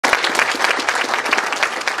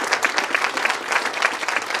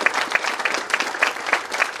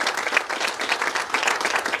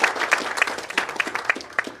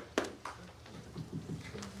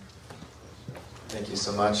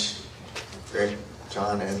much, Greg,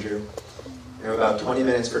 John, Andrew. We have about 20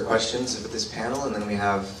 minutes for questions with this panel, and then we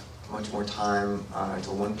have much more time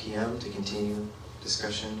until 1 p.m. to continue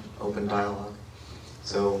discussion, open dialogue.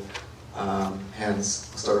 So,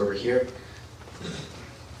 hands, I'll start over here.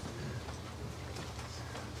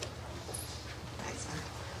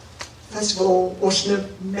 First of all, what an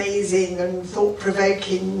amazing and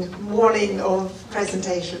thought-provoking morning of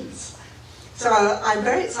presentations. So I'm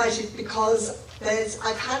very excited because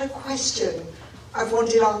I've had a question I've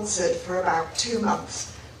wanted answered for about 2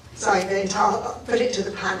 months. So I'm going to put it to the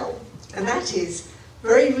panel. And that is,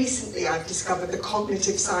 very recently I've discovered the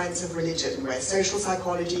cognitive science of religion, where social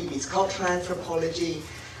psychology meets cultural anthropology.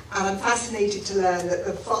 And I'm fascinated to learn that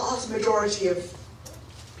the vast majority of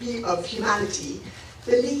humanity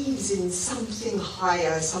believes in something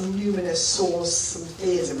higher, some numinous source, some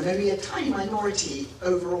theism, and only a tiny minority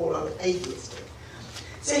overall are atheistic.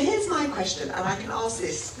 So here's my question, and I can ask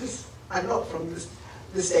this because I'm not from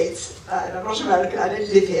the States, and I'm not American, I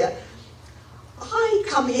don't live here. I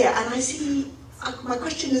come here and I see, my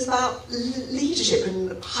question is about leadership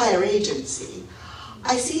and higher agency.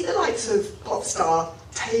 I see the likes of pop star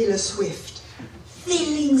Taylor Swift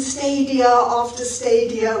filling stadia after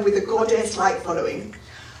stadia with a goddess-like following.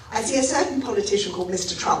 I see a certain politician called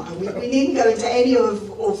Mr. Trump, and we needn't go into any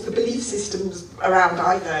of the belief systems around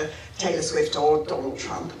either Taylor Swift or Donald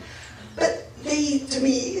Trump. But they, to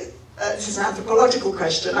me, this is an anthropological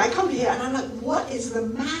question, I come here and I'm like, what is the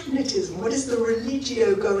magnetism? What is the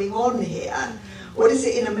religio going on here? What is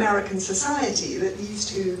it in American society that these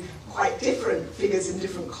two quite different figures in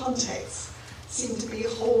different contexts seem to be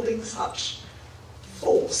holding such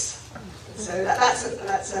force? So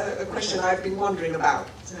that's a question I've been wondering about.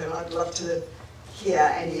 So I'd love to hear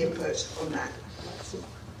any input on that.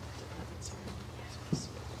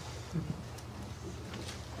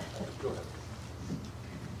 Go ahead.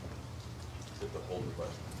 Keep it hold the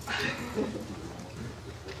question.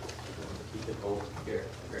 Keep it hold here.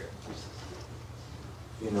 Great.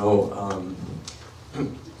 You know,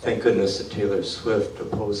 thank goodness that Taylor Swift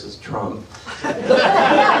opposes Trump.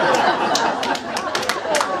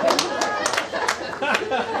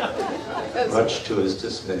 Much to his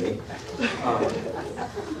dismay.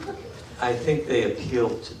 I think they appeal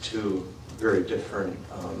to two very different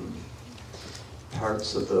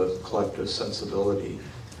parts of the collective sensibility.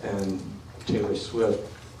 And Taylor Swift,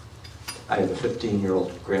 I have a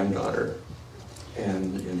 15-year-old granddaughter,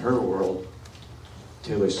 and in her world,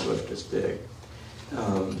 Taylor Swift is big.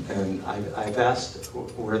 And I've asked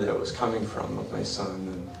where that was coming from with my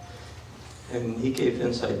son, and he gave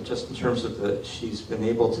insight just in terms of that she's been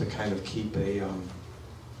able to kind of keep a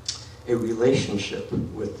relationship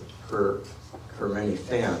with her many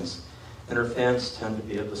fans. And her fans tend to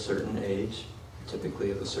be of a certain age,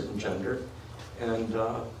 typically of a certain gender. And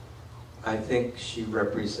I think she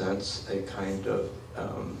represents a kind of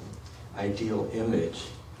ideal image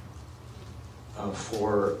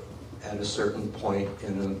for, at a certain point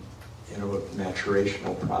in a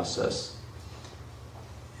maturational process.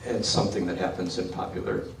 It's something that happens in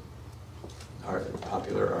popular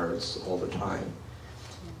arts all the time.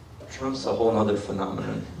 Trump's a whole other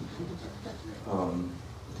phenomenon.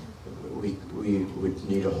 We would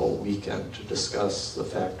need a whole weekend to discuss the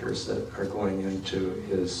factors that are going into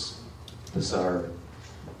his bizarre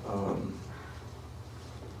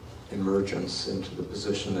emergence into the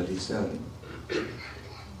position that he's in.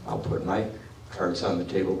 I'll put my cards on the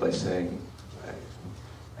table by saying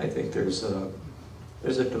I think there's a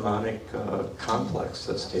demonic complex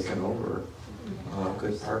that's taken over a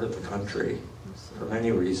good part of the country for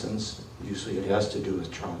many reasons. Usually it has to do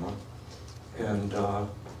with trauma, and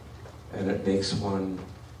it makes one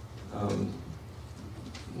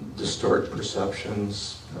distort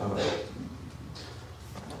perceptions,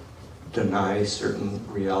 deny certain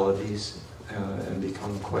realities, and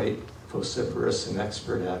become quite vociferous and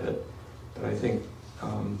expert at it. But I think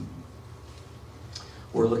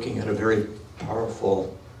we're looking at a very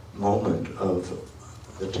powerful moment of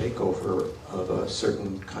the takeover of a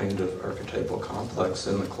certain kind of archetypal complex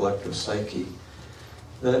in the collective psyche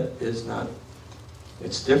that is not,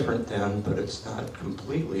 it's different than, but it's not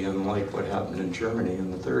completely unlike what happened in Germany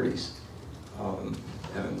in the 30s.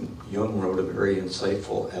 And Jung wrote a very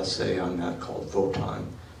insightful essay on that called Wotan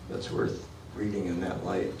that's worth reading in that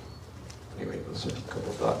light. Anyway, those are a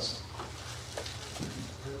couple thoughts.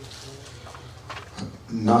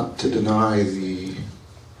 Not to deny the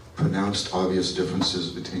pronounced obvious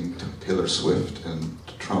differences between Taylor Swift and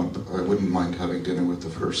Trump, I wouldn't mind having dinner with the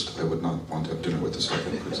first. I would not want to have dinner with the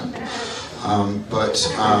second, for example.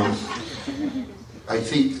 I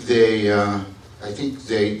think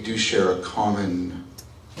they do share a common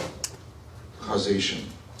causation.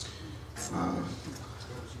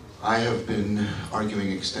 I have been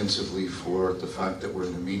arguing extensively for the fact that we're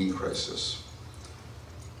in a meaning crisis,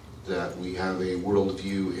 that we have a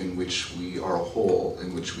worldview in which we are a whole,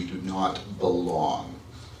 in which we do not belong.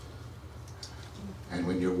 And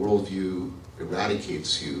when your worldview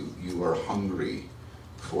eradicates you, you are hungry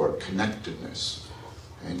for connectedness.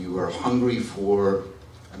 And you are hungry for,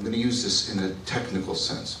 I'm going to use this in a technical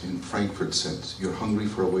sense, in Frankfurt sense, you're hungry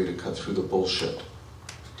for a way to cut through the bullshit,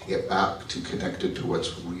 to get back to connected to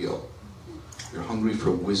what's real. You're hungry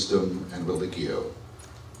for wisdom and religio.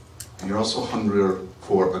 And you're also hungry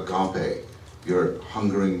for agape. You're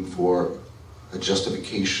hungering for a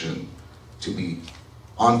justification to be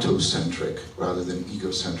ontocentric rather than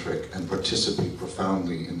egocentric and participate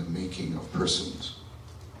profoundly in the making of persons.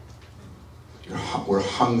 We're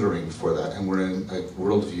hungering for that, and we're in a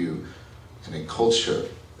worldview and a culture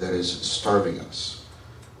that is starving us.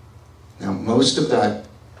 Now, most of that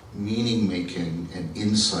meaning-making and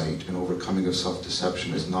insight and overcoming of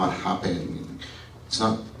self-deception is not happening. It's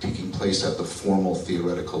not taking place at the formal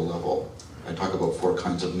theoretical level. I talk about 4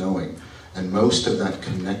 kinds of knowing. And most of that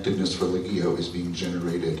connectedness religio is being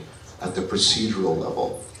generated at the procedural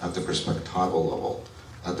level, at the perspectival level,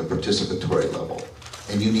 at the participatory level.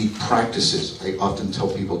 And you need practices. I often tell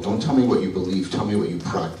people, don't tell me what you believe, tell me what you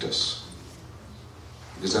practice.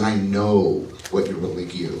 Because then I know what your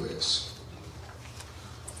religio is.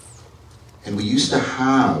 And we used to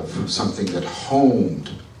have something that homed,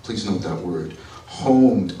 please note that word,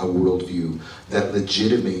 homed a worldview that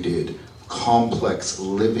legitimated complex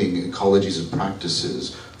living ecologies and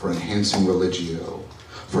practices for enhancing religio,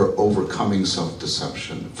 for overcoming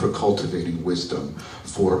self-deception, for cultivating wisdom,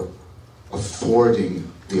 for affording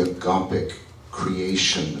the agapic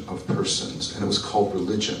creation of persons. And it was called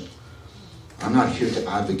religion. I'm not here to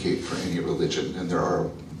advocate for any religion, and there are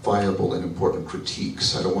viable and important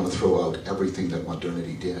critiques. I don't want to throw out everything that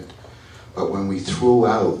modernity did. But when we threw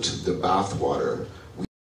out the bathwater,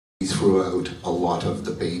 we threw out a lot of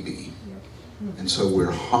the baby. And so we're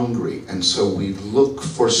hungry, and so we look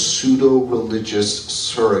for pseudo-religious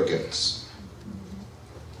surrogates,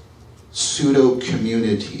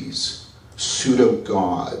 pseudo-communities,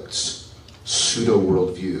 pseudo-gods,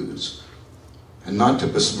 pseudo-worldviews. And not to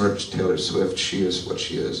besmirch Taylor Swift, she is what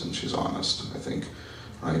she is, and she's honest, I think,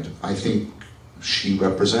 right? I think she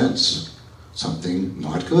represents something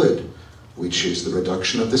not good, which is the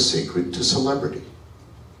reduction of the sacred to celebrity.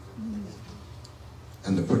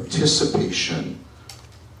 And the participation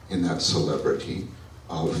in that celebrity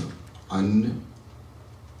of undue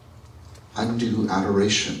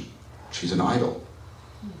adoration. She's an idol.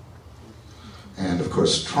 And of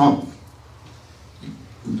course, Trump.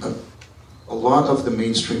 A lot of the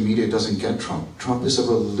mainstream media doesn't get Trump. Trump is a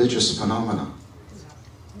religious phenomenon.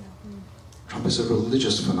 Trump is a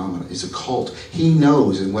religious phenomenon. He's a cult. He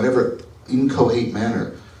knows in whatever inchoate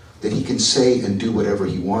manner that he can say and do whatever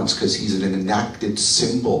he wants because he's an enacted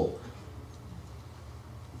symbol.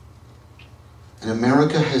 And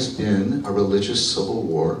America has been a religious civil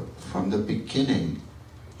war from the beginning.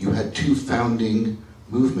 You had 2 founding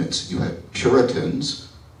movements. You had Puritans,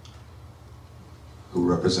 who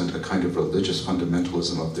represent a kind of religious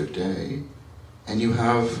fundamentalism of their day, and you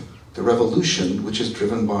have the revolution, which is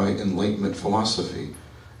driven by Enlightenment philosophy.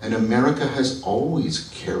 And America has always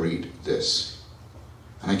carried this.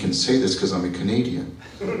 And I can say this because I'm a Canadian.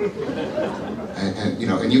 and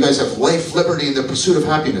you guys have life, liberty, and the pursuit of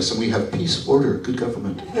happiness, and we have peace, order, good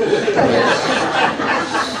government.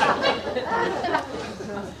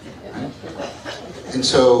 And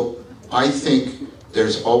so I think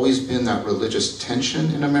there's always been that religious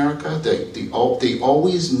tension in America, they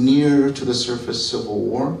always near to the surface civil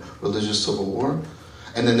war, religious civil war,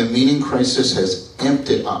 and then the meaning crisis has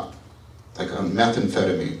amped it up, like on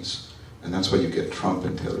methamphetamines. And that's why you get Trump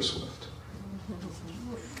and Taylor Swift.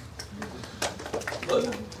 Let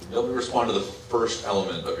me respond to the first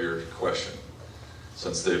element of your question,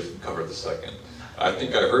 since they've covered the second. I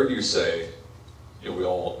think I heard you say, we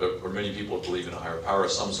all, or many people believe in a higher power,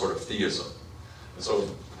 some sort of theism. And so,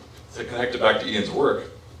 to connect it back to Iain's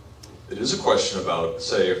work, it is a question about,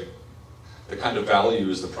 say, the kind of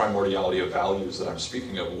values, the primordiality of values that I'm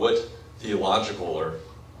speaking of. What theological or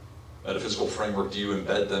metaphysical framework do you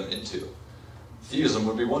embed them into? Theism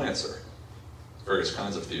would be one answer. Various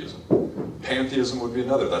kinds of theism. Pantheism would be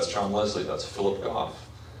another. That's John Leslie, that's Philip Goff.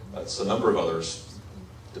 That's a number of others,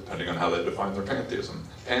 depending on how they define their pantheism.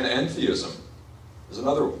 Panentheism is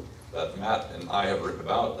another that Matt and I have written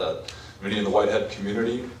about, that many in the Whitehead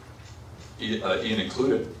community, Iain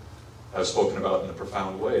included, have spoken about in a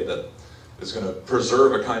profound way, that is going to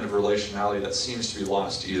preserve a kind of relationality that seems to be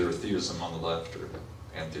lost to either theism on the left or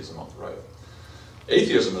pantheism on the right.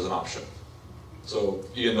 Atheism is an option. So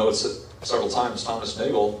Iain notes it several times. Thomas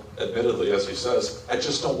Nagel, admittedly, as he says, I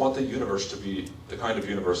just don't want the universe to be the kind of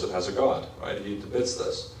universe that has a God, right? He admits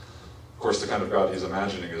this. Of course, the kind of God he's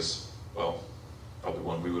imagining is, well, probably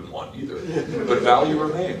one we wouldn't want either. But value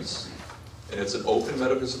remains. And it's an open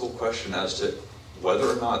metaphysical question as to whether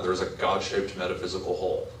or not there's a God-shaped metaphysical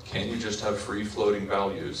whole. Can you just have free-floating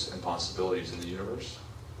values and possibilities in the universe?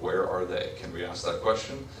 Where are they? Can we ask that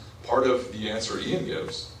question? Part of the answer Iain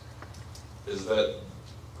gives is that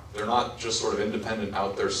they're not just sort of independent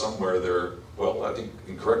out there somewhere. They're, well, I think,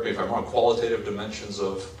 and correct me if I'm wrong, qualitative dimensions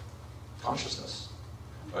of consciousness,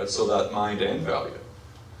 right? So that mind and value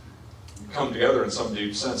come together in some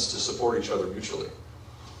deep sense to support each other mutually.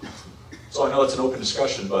 So I know it's an open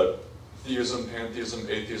discussion, but theism, pantheism,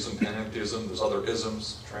 atheism, panentheism, there's other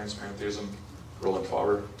isms, transpantheism, Roland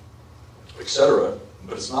Faber, etc.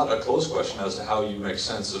 But it's not a closed question as to how you make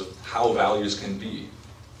sense of how values can be,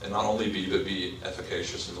 and not only be, but be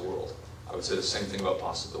efficacious in the world. I would say the same thing about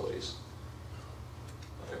possibilities.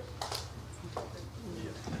 Okay.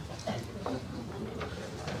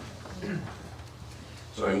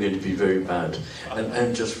 So I'm going to be very bad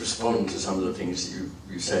and just respond to some of the things that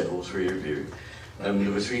you said, all three of you.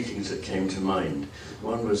 There were three things that came to mind.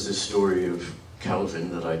 One was this story of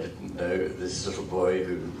Calvin that I didn't know, this little boy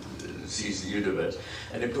who sees the universe.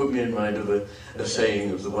 And it put me in mind of a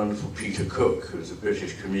saying of the wonderful Peter Cook, who's a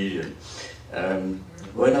British comedian.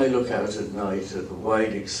 When I look out at night at the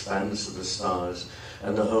wide expanse of the stars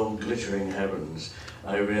and the whole glittering heavens,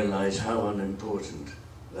 I realize how unimportant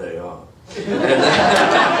they are.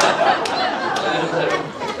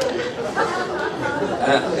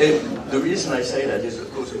 The reason I say that is,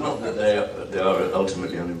 of course, not that they are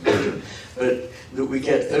ultimately unimportant, but that we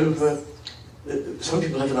get over. Some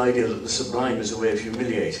people have an idea that the sublime is a way of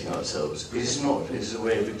humiliating ourselves. It is not. It is a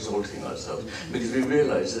way of exalting ourselves, because we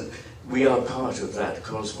realize that we are part of that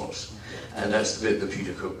cosmos, and that's the bit that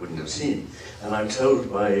Peter Cook wouldn't have seen. And I'm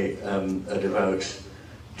told by a devout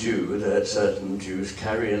Jew that certain Jews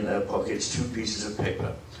carry in their pockets two pieces of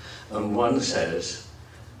paper, and one says,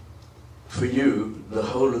 "For you, the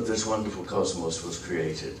whole of this wonderful cosmos was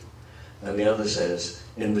created," and the other says,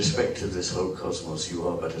 "In respect of this whole cosmos, you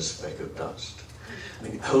are but a speck of dust." I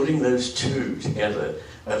mean, holding those two together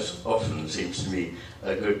as often seems to me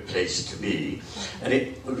a good place to be.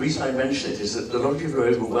 And the reason I mention it is that a lot of people are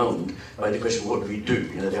overwhelmed by the question, what do we do?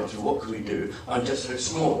 You know, they ask me, what can we do? I'm just so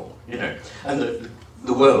small, you know. And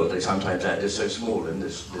the world, they sometimes add, is so small in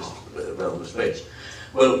this realm of space.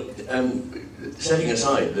 Well, setting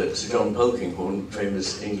aside that Sir John Polkinghorne,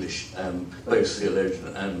 famous English both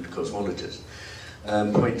theologian and cosmologist,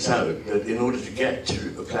 points out that in order to get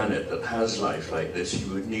to a planet that has life like this,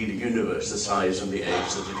 you would need a universe the size and the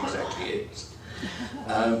age that it exactly is.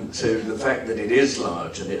 So the fact that it is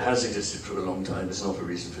large and it has existed for a long time is not a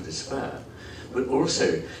reason for despair. But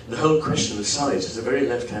also, the whole question of size is a very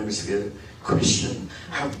left hemisphere question.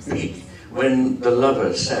 How big? When the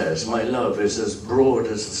lover says, "My love is as broad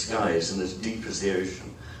as the skies and as deep as the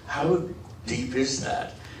ocean," how deep is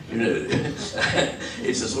that? You know,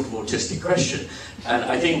 it's a sort of autistic question. And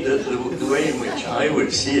I think that the way in which I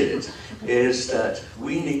would see it is that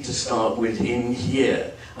we need to start within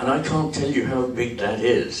here. And I can't tell you how big that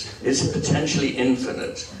is. It's potentially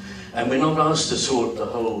infinite. And we're not asked to sort the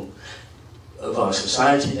whole of our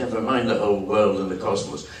society, never mind the whole world and the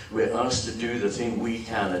cosmos. We're asked to do the thing we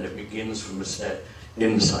can, and it begins from a step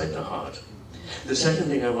inside the heart. The second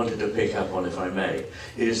thing I wanted to pick up on, if I may,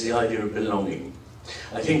 is the idea of belonging.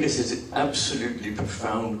 I think this is an absolutely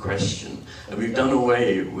profound question, and we've done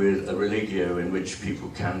away with a religio in which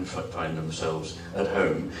people can find themselves at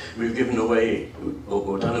home. We've given away,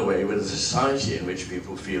 or done away with a society in which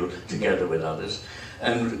people feel together with others,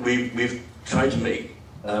 and we've tried to make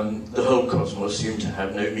the whole cosmos seem to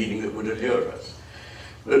have no meaning that would allure us.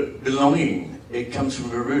 But belonging, it comes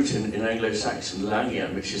from a root in Anglo-Saxon,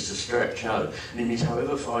 langian, which is to stretch out. And it means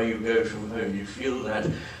however far you go from home, you feel that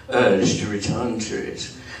urge to return to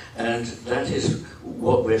it. And that is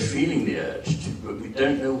what we're feeling the urge to, but we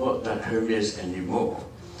don't know what that home is anymore.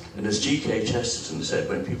 And as G.K. Chesterton said,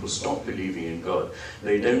 when people stop believing in God,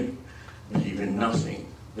 they don't believe in nothing,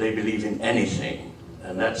 they believe in anything.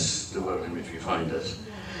 And that's the world in which we find us.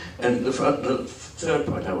 And the third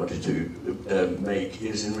point I wanted to make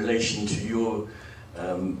is in relation to your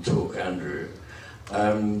talk, Andrew,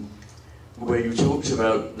 where you talked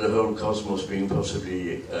about the whole cosmos being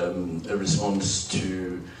possibly a response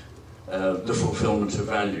to the fulfillment of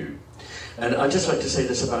value. And I'd just like to say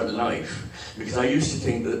this about life, because I used to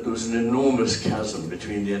think that there was an enormous chasm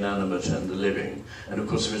between the inanimate and the living, and of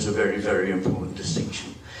course there is a very, very important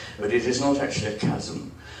distinction. But it is not actually a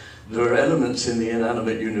chasm. There are elements in the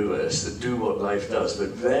inanimate universe that do what life does, but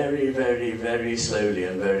very, very, very slowly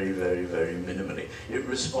and very, very, very minimally. It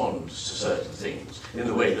responds to certain things in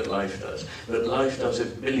the way that life does, but life does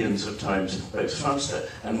it billions of times, both faster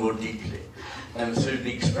and more deeply. And so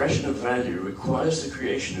the expression of value requires the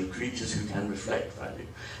creation of creatures who can reflect value.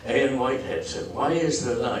 Iain Whitehead said, why is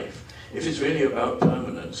there life? If it's really about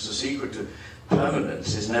permanence, the secret to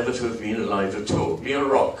permanence is never to have been alive at all. Be a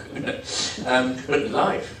rock. But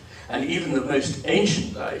life, and even the most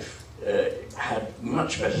ancient life, had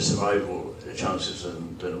much better survival chances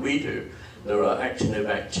than we do. There are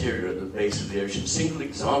actinobacteria at the base of the ocean, single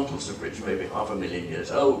examples of which may be 500,000 years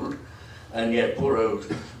old, and yet poor old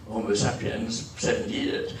Homo sapiens, 70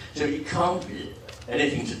 years. So it can't be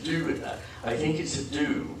anything to do with that. I think it's to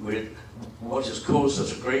do with what has caused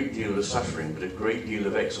us a great deal of suffering, but a great deal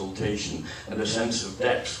of exaltation and a sense of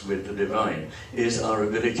depth with the divine, is our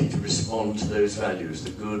ability to respond to those values,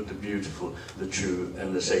 the good, the beautiful, the true,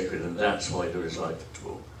 and the sacred, and that's why there is life at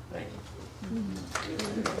all. Thank you.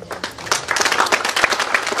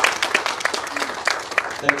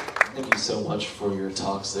 Thank you so much for your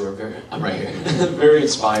talks. They were I'm right here, very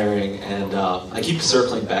inspiring, and I keep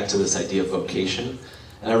circling back to this idea of vocation,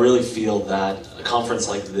 and I really feel that a conference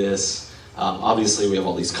like this, obviously we have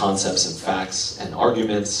all these concepts and facts and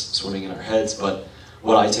arguments swimming in our heads, but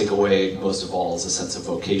what I take away most of all is a sense of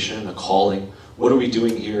vocation, a calling. What are we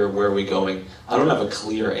doing here? Where are we going? I don't have a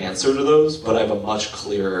clear answer to those, but I have a much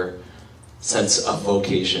clearer sense of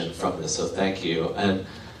vocation from this, so thank you. And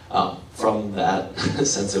from that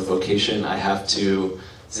sense of vocation, I have to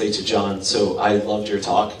say to John, so I loved your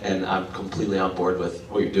talk, and I'm completely on board with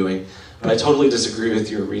what you're doing, but I totally disagree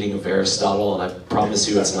with your reading of Aristotle, and I promise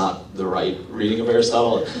you it's not the right reading of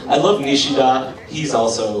Aristotle. I love Nishida. He's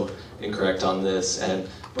also incorrect on this, and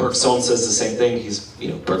Bergson says the same thing.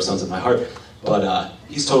 Bergson's in my heart, but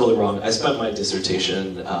he's totally wrong. I spent my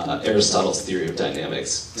dissertation, Aristotle's theory of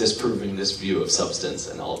dynamics, disproving this view of substance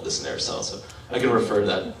and all of this in Aristotle, so I can refer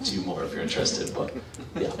that to you more if you're interested, but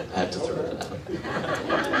yeah, I had to throw that out.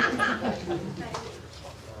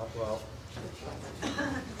 Well,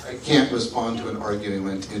 I can't respond to an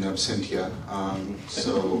argument in absentia,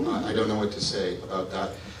 so I don't know what to say about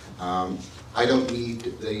that. I don't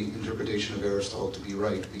need the interpretation of Aristotle to be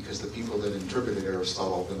right, because the people that interpreted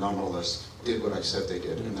Aristotle, the nominalists, did what I said they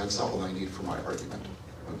did, and that's all I need for my argument.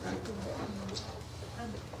 Okay?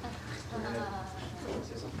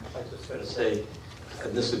 I was going to say,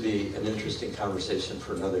 and this would be an interesting conversation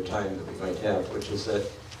for another time that we might have, which is that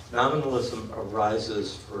nominalism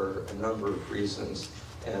arises for a number of reasons,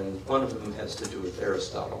 and one of them has to do with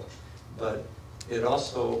Aristotle. But it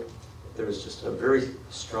also, there's just a very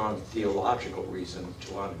strong theological reason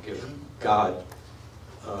to want to give God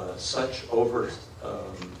such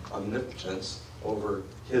omnipotence over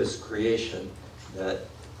his creation that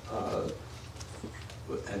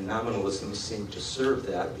and nominalism seemed to serve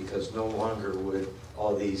that, because no longer would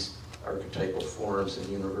all these archetypal forms and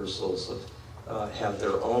universals have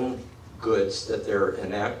their own goods that they're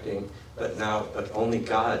enacting, but only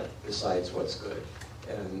God decides what's good.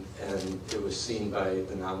 And it was seen by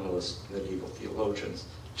the nominalist medieval theologians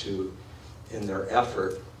in their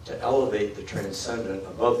effort to elevate the transcendent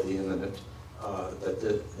above the immanent,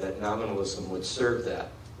 that nominalism would serve that,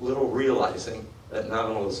 little realizing that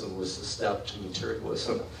nominalism was the step to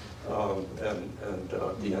materialism and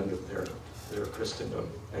the end of their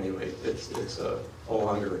Christendom. Anyway, it's no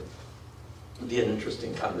longer be an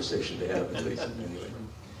interesting conversation to have, at least. Anyway.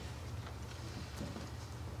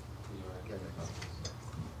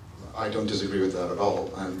 I don't disagree with that at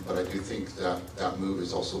all, but I do think that that move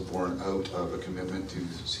is also born out of a commitment to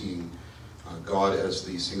seeing God as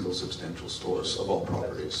the single substantial source of all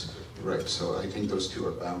properties. Right, so I think those two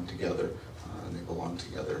are bound together, and they belong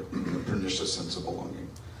together, in a pernicious sense of belonging.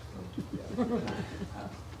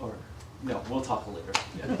 No, we'll talk later.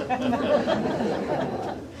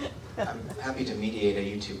 I'm happy to mediate a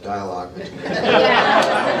YouTube dialogue between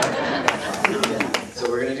So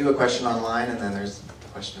we're going to do a question online, and then there's a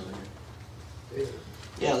question over here.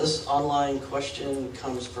 Yeah, this online question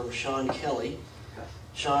comes from Sean Kelly.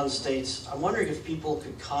 Sean states, I'm wondering if people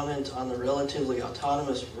could comment on the relatively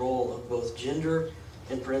autonomous role of both gender,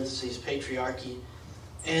 in parentheses, patriarchy,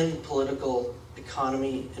 and political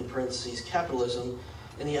economy, in parentheses, capitalism,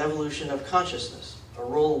 in the evolution of consciousness, a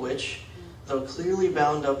role which, though clearly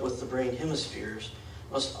bound up with the brain hemispheres,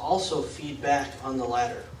 must also feed back on the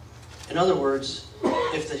latter. In other words,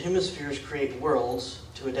 if the hemispheres create worlds,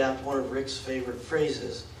 to adapt one of Rick's favorite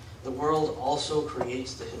phrases, the world also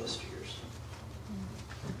creates the hemispheres.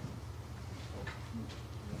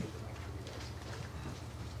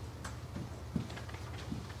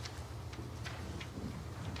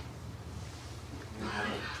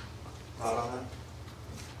 Thought on that?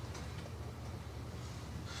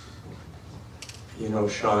 You know,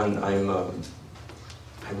 Sean, I'm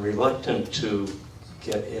reluctant to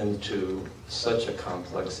get into such a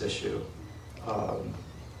complex issue.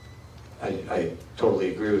 I totally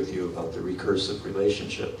agree with you about the recursive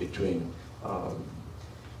relationship between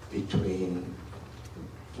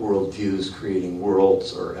worldviews creating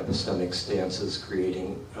worlds, or epistemic stances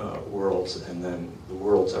creating worlds, and then the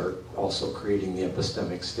worlds are also creating the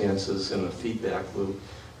epistemic stances in a feedback loop.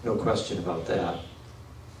 No question about that.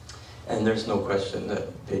 And there's no question that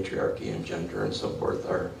patriarchy and gender and so forth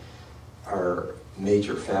are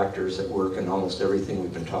major factors at work in almost everything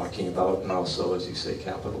we've been talking about, and also, as you say,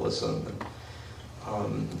 capitalism.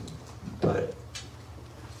 But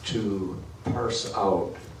to parse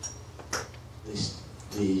out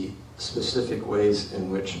the specific ways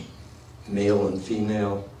in which male and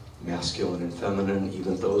female, masculine and feminine,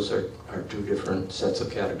 even those are two different sets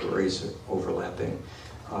of categories overlapping,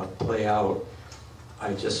 play out,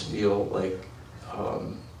 I just feel like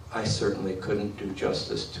I certainly couldn't do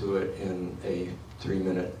justice to it in a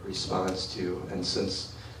 3-minute response to you. And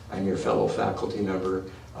since I'm your fellow faculty member,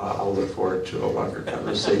 I'll look forward to a longer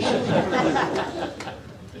conversation.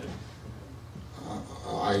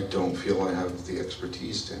 I don't feel I have the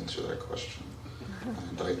expertise to answer that question.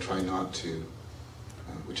 And I try not to,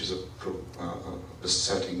 which is a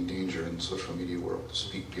besetting danger in the social media world, to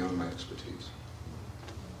speak beyond my expertise.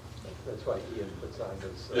 That's why Iain puts on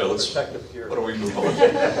his perspective here. Why don't we move on?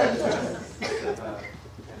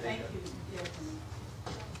 Thank you.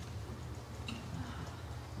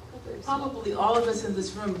 Probably all of us in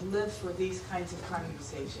this room live for these kinds of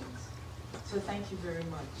conversations. So thank you very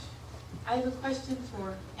much. I have a question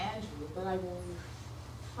for Andrew, but I will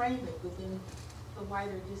frame it within the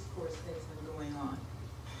wider discourse that's been going on.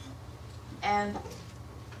 And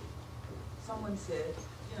someone said,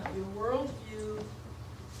 your worldview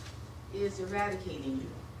is eradicating you.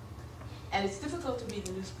 And it's difficult to read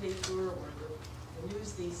the newspaper or the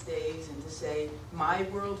news these days and to say, my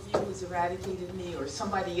worldview has eradicated me, or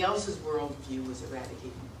somebody else's worldview has eradicated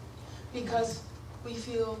me. Because we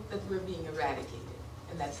feel that we're being eradicated,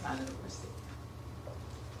 and that's not a good thing.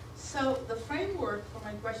 So the framework for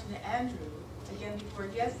my question to Andrew, again before I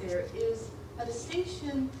get there, is a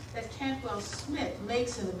distinction that Cantwell-Smith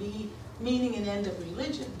makes in the meaning and end of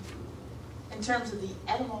religion, in terms of the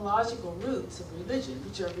etymological roots of religion,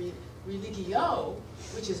 which are religio,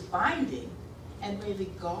 which is binding, and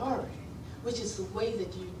religare, which is the way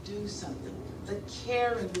that you do something, the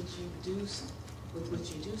care in which you do something, with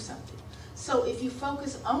which you do something. So if you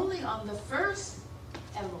focus only on the first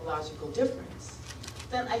etymological difference,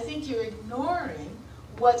 then I think you're ignoring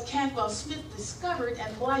what Cantwell-Smith discovered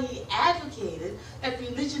and why he advocated that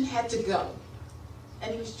religion had to go.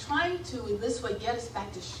 And he was trying to, in this way, get us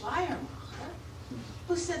back to Schleiermacher,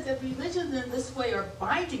 who said that religions in this way are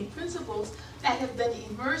binding principles that have been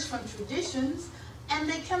emerged from traditions, and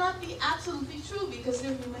they cannot be absolutely true because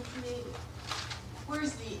they're human created.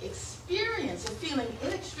 Whereas the experience of feeling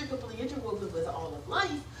inextricably interwoven with all of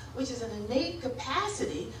life, which is an innate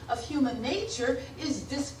capacity of human nature, is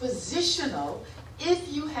dispositional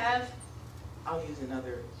if you have, I'll use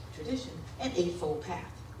another tradition, an eightfold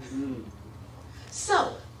path. Mm-hmm.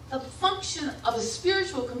 So, the function of a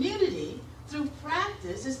spiritual community through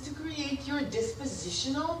practice is to create your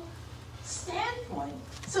dispositional standpoint,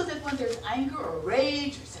 so that when there's anger or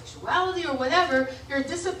rage or sexuality or whatever, your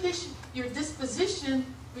disposition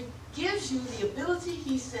gives you the ability,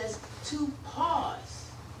 he says, to pause,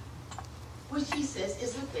 which he says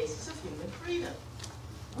is the basis of human freedom.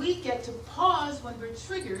 We get to pause when we're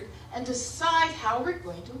triggered and decide how we're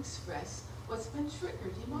going to express what's been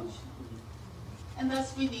triggered emotionally. And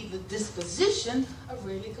thus we need the disposition of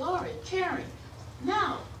religare, caring.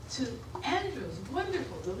 Now, to Andrew's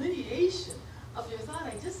wonderful delineation of your thought,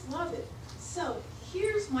 I just love it. So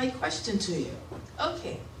here's my question to you.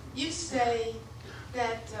 Okay, you say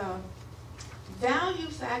that value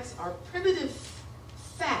facts are primitive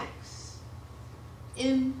facts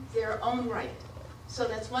in their own right. So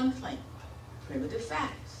that's one claim, primitive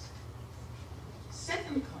facts.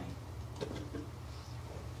 Second claim,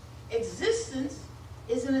 existence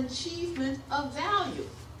is an achievement of value.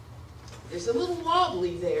 There's a little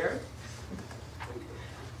wobbly there.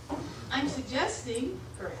 I'm suggesting,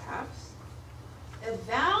 perhaps, that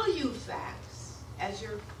value facts as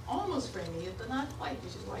you're almost framing it, but not quite,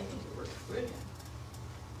 which is why I think it works brilliant.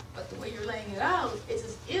 But the way you're laying it out is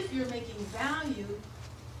as if you're making value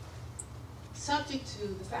subject to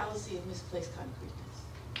the fallacy of misplaced concreteness.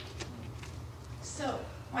 So,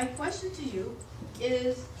 my question to you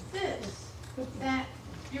is this, that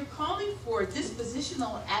you're calling for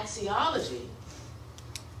dispositional axiology,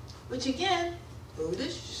 which again,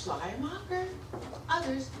 Buddhist, Schleiermacher,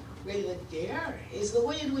 others, Religare, is the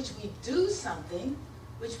way in which we do something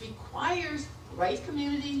which requires right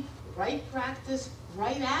community, right practice,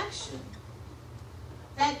 right action.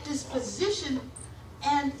 That disposition,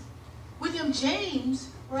 and William James,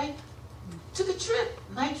 right, took a trip,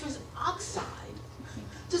 nitrous oxide,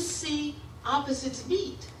 to see opposites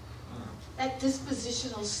meet. That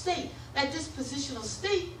dispositional state. That dispositional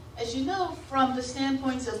state, as you know, from the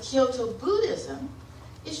standpoints of Kyoto Buddhism,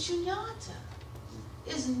 is shunyata,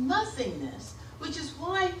 is nothingness, which is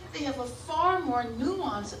why they have a far more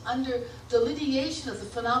nuance under delineation of the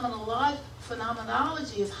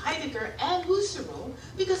phenomenology of Heidegger and Husserl,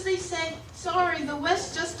 because they say, sorry, the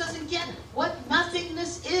West just doesn't get what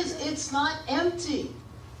nothingness is. It's not empty.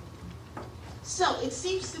 So it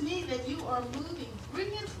seems to me that you are moving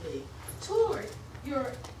brilliantly toward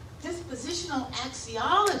your dispositional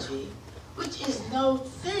axiology, which is no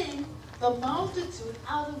thing, the multitude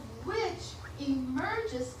out of which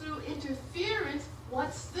emerges through interference,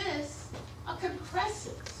 what's this? A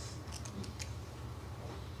concrescence.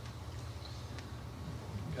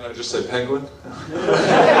 Can I just say penguin?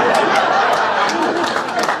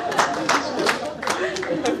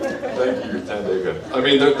 Thank you, Tandega. I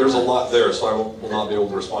mean, there's a lot there, so I will not be able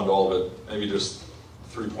to respond to all of it. Maybe just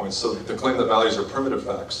 3 points. So the claim that values are primitive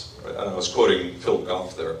facts, right? I was quoting Philip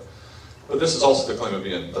Goff there. But this is also the claim of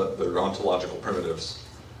Iain, that they're ontological primitives.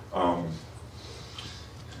 I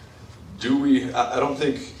don't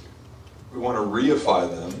think we want to reify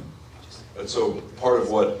them. And so part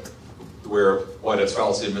of where Whitehead's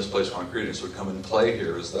fallacy of misplaced concreteness would come into play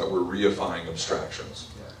here is that we're reifying abstractions,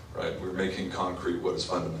 right? We're making concrete what is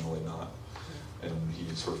fundamentally not. And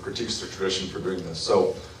he sort of critiques the tradition for doing this.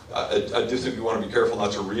 So I do think we want to be careful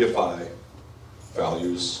not to reify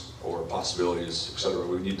values or possibilities, etc.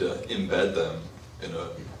 We need to embed them in a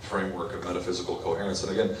framework of metaphysical coherence.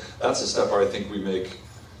 And again, that's a step where I think we make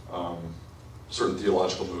certain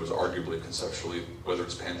theological moves, arguably, conceptually, whether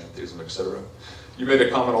it's panentheism, etc. You made a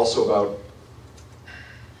comment also about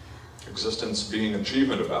existence being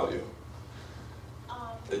achievement of value.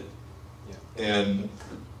 And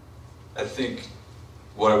I think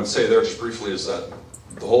what I would say there just briefly is that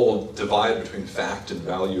the whole divide between fact and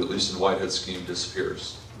value, at least in Whitehead's scheme,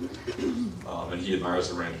 disappears. And he admires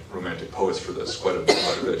the Romantic poets for this quite a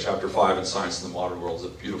bit. Chapter 5 in Science in the Modern World is a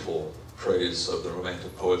beautiful praise of the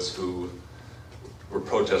Romantic poets who were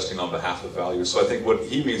protesting on behalf of value. So I think what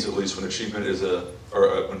he means, at least, when achievement is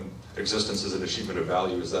when existence is an achievement of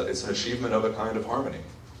value, is that it's an achievement of a kind of harmony.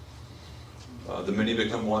 The many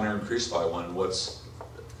become one or increased by one. What's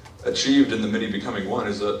achieved in the many becoming one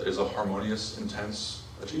is a harmonious, intense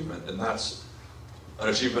achievement, and that's an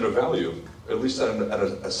achievement of value, at least at an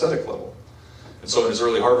aesthetic level. And so in his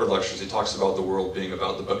early Harvard lectures, he talks about the world being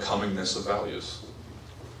about the becomingness of values.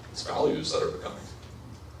 It's values that are becoming.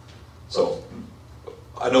 So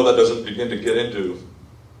I know that doesn't begin to get into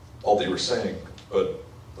all that you were saying, but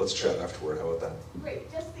let's chat afterward. How about that? Great.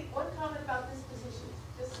 Just the one comment about disposition.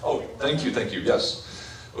 Oh, thank you, yes.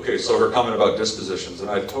 Okay, so her comment about dispositions, and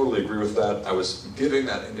I totally agree with that. I was giving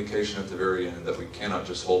that indication at the very end that we cannot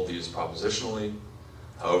just hold these propositionally,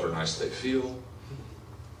 however nice they feel.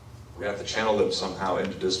 We have to channel them somehow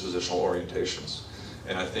into dispositional orientations.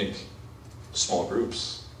 And I think small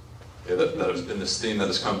groups, that has been this theme that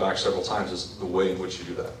has come back several times, is the way in which you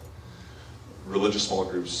do that. Religious small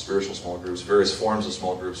groups, spiritual small groups, various forms of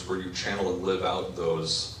small groups where you channel and live out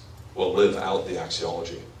live out the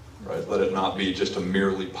axiology, right? Let it not be just a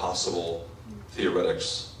merely possible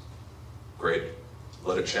theoretics. Great.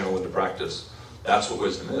 Let it channel into practice. That's what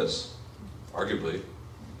wisdom is, arguably.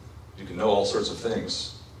 You can know all sorts of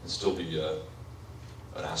things and still be an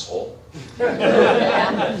asshole.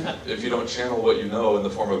 If you don't channel what you know in the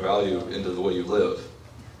form of value into the way you live,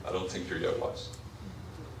 I don't think you're yet wise.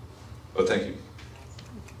 But thank you.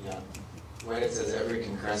 Yeah. Right, it says every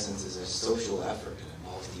concrescence is a social effort and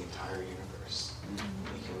involves the entire universe. We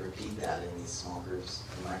can repeat that in these small groups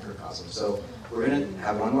in microcosm. So we're going to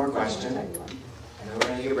have one more question, and then we're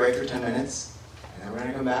going to take a break for 10 minutes, and then we're going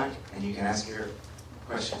to come back, and you can ask your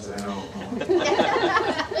questions that I know.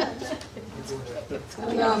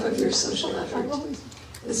 Coming off of your social effort.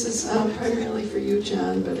 This is primarily for you,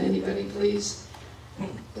 John, but anybody please.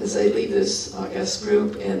 as I leave this august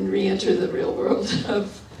group and re-enter the real world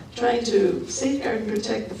of trying to safeguard and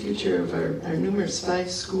protect the future of our numerous 5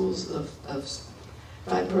 schools of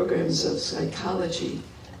 5 programs of psychology,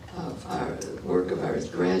 of our work of our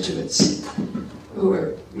graduates who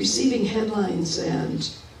are receiving headlines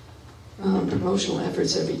and promotional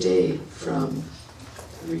efforts every day from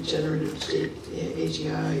regenerative state,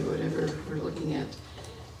 AGI, whatever we're looking at.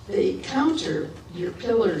 They counter your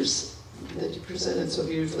pillars that you presented so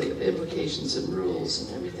beautifully of implications and rules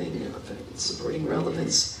and everything, supporting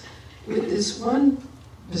relevance, with this one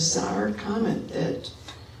bizarre comment that,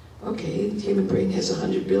 okay, the human brain has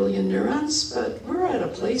 100 billion neurons, but we're at a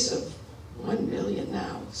place of 1 million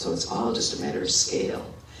now, so it's all just a matter of scale.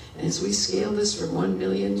 And as we scale this from 1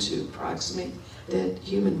 million to approximate that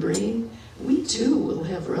human brain, we too will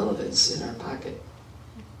have relevance in our pocket.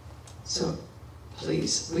 So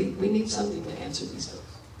please, we need something to answer these folks.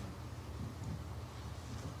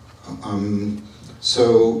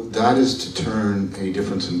 So that is to turn a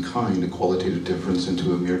difference in kind, a qualitative difference,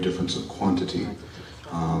 into a mere difference of quantity,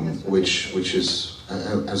 which is,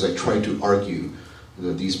 as I try to argue,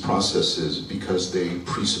 these processes, because they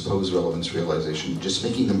presuppose relevance realization, just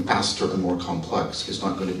making them faster and more complex is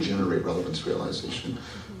not going to generate relevance realization,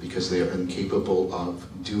 because they are incapable of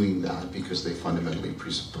doing that, because they fundamentally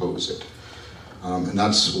presuppose it. And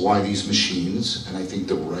that's why these machines, and I think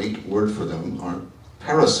the right word for them, are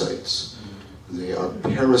parasites. They are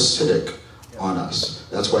parasitic on us.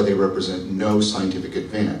 That's why they represent no scientific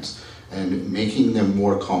advance. And making them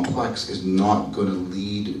more complex is not going to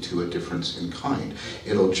lead to a difference in kind.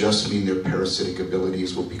 It'll just mean their parasitic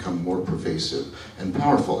abilities will become more pervasive and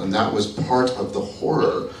powerful. And that was part of the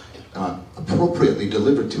horror appropriately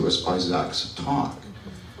delivered to us by Zach's talk.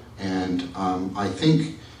 And I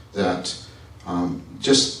think that I'm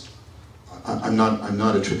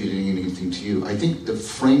not attributing anything to you. I think the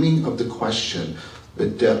framing of the question,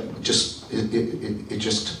 but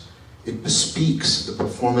it bespeaks the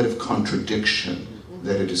performative contradiction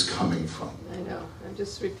that it is coming from. I know. I'm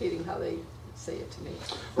just repeating how they say it to me.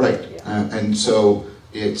 Right. Yeah. And so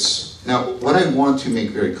it's... Now, what I want to make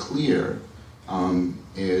very clear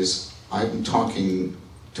is I'm talking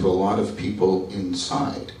to a lot of people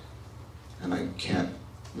inside, and I can't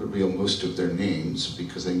reveal most of their names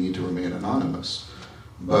because they need to remain anonymous.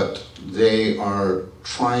 But they are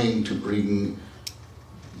trying to bring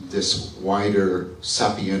this wider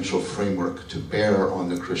sapiential framework to bear on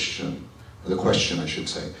the question, I should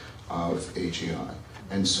say, of AGI.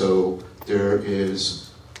 And so there is,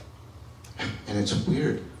 and it's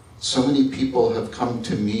weird, so many people have come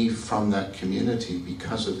to me from that community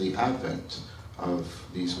because of the advent of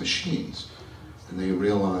these machines. And they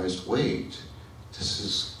realized, wait, this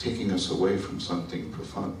is taking us away from something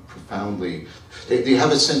profoundly, they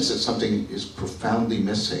have a sense that something is profoundly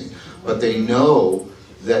missing, but they know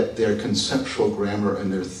that their conceptual grammar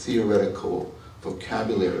and their theoretical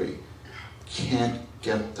vocabulary can't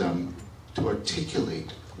get them to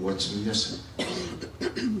articulate what's missing.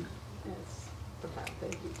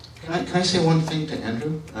 Can I say one thing to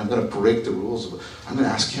Andrew? I'm going to break the rules. I'm going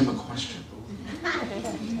to ask him a question,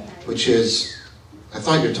 which is, I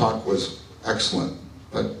thought your talk was excellent,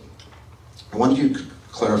 but I wanted you to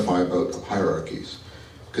clarify about hierarchies,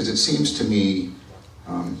 because it seems to me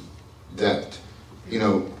that, you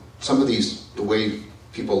know, some of these, the way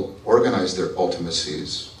people organize their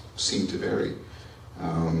ultimacies seem to vary.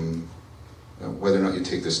 Whether or not you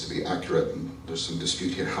take this to be accurate, and there's some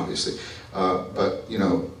dispute here, obviously, but, you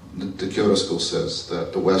know, the Kyoto School says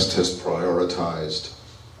that the West has prioritized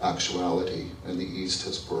actuality and the East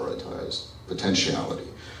has prioritized potentiality.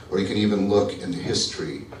 Or you can even look in the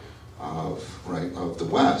history of the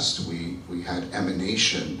West. We had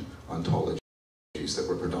emanation ontologies that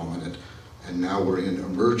were predominant, and now we're in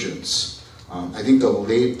emergence. I think the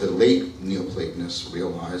late Neoplatonists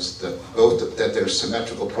realized that there's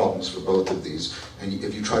symmetrical problems for both of these, and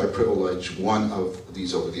if you try to privilege one of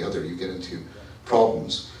these over the other, you get into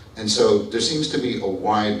problems. And so there seems to be a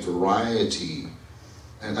wide variety,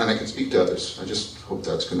 and I can speak to others, I just hope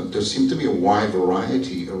that's going to, there seems to be a wide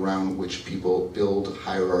variety around which people build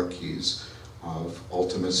hierarchies of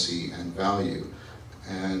ultimacy and value.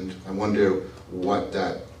 And I wonder what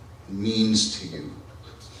that means to you.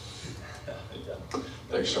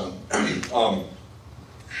 Thanks, Sean.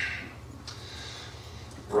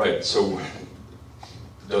 Right, so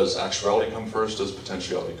does actuality come first? Does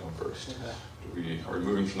potentiality come first? Are we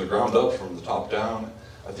moving from the ground up, from the top down?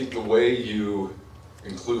 I think the way you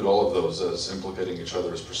include all of those as implicating each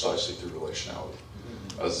other is precisely through relationality,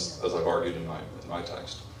 as I've argued in my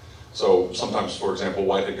text. So sometimes, for example,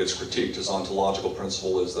 Whitehead gets critiqued. His ontological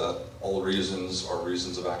principle is that all reasons are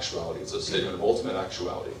reasons of actuality. It's a statement of ultimate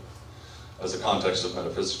actuality as a context of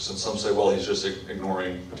metaphysics. And some say, well, he's just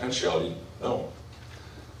ignoring potentiality. No.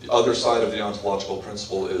 The other side of the ontological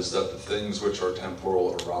principle is that the things which are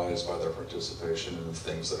temporal arise by their participation in the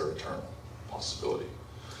things that are eternal. Possibility.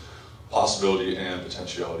 Possibility and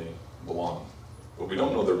potentiality belong. But we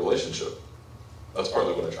don't know their relationship. That's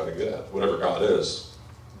partly what I try to get at. Whatever God is,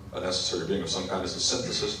 a necessary being of some kind, is a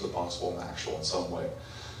synthesis of the possible and the actual in some way.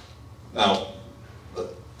 Now, that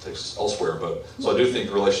takes us elsewhere, but so I do think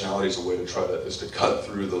relationality is a way to try to, is to cut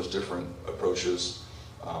through those different approaches.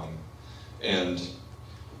 And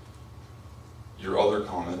your other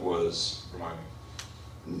comment was, remind me.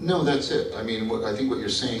 No, that's it. I mean, I think what you're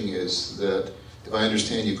saying is that, if I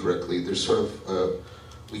understand you correctly, there's sort of,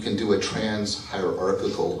 we can do a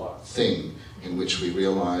trans-hierarchical thing in which we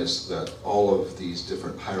realize that all of these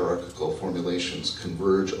different hierarchical formulations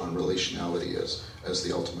converge on relationality as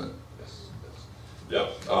the ultimate. Yeah,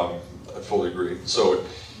 I fully agree. So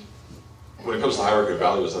when it comes to hierarchy of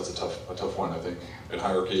values, that's a tough one, I think. And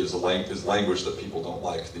hierarchy is language that people don't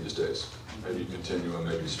like these days. Maybe continuum,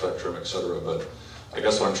 maybe spectrum, etc. But I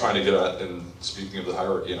guess what I'm trying to get at in speaking of the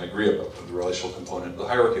hierarchy, and I agree about the relational component, the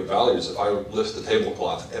hierarchy of values, if I lift the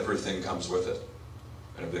tablecloth, everything comes with it.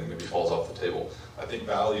 And everything maybe falls off the table. I think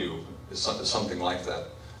value is something like that.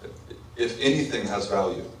 If anything has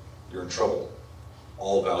value, you're in trouble.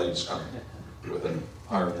 All values come with it,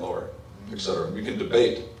 higher and lower, etc. And we can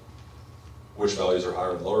debate which values are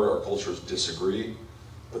higher and lower. Our cultures disagree,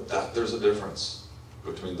 but there's a difference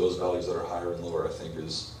between those values that are higher and lower, I think,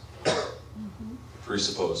 is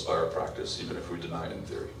presupposed by our practice, even if we deny it in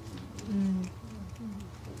theory.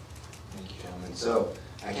 Thank you, gentlemen. So,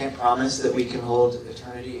 I can't promise that we can hold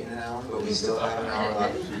eternity in an hour, but we still have an hour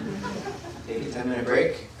left. Take a 10-minute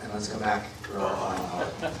break, and let's come back for our final hour.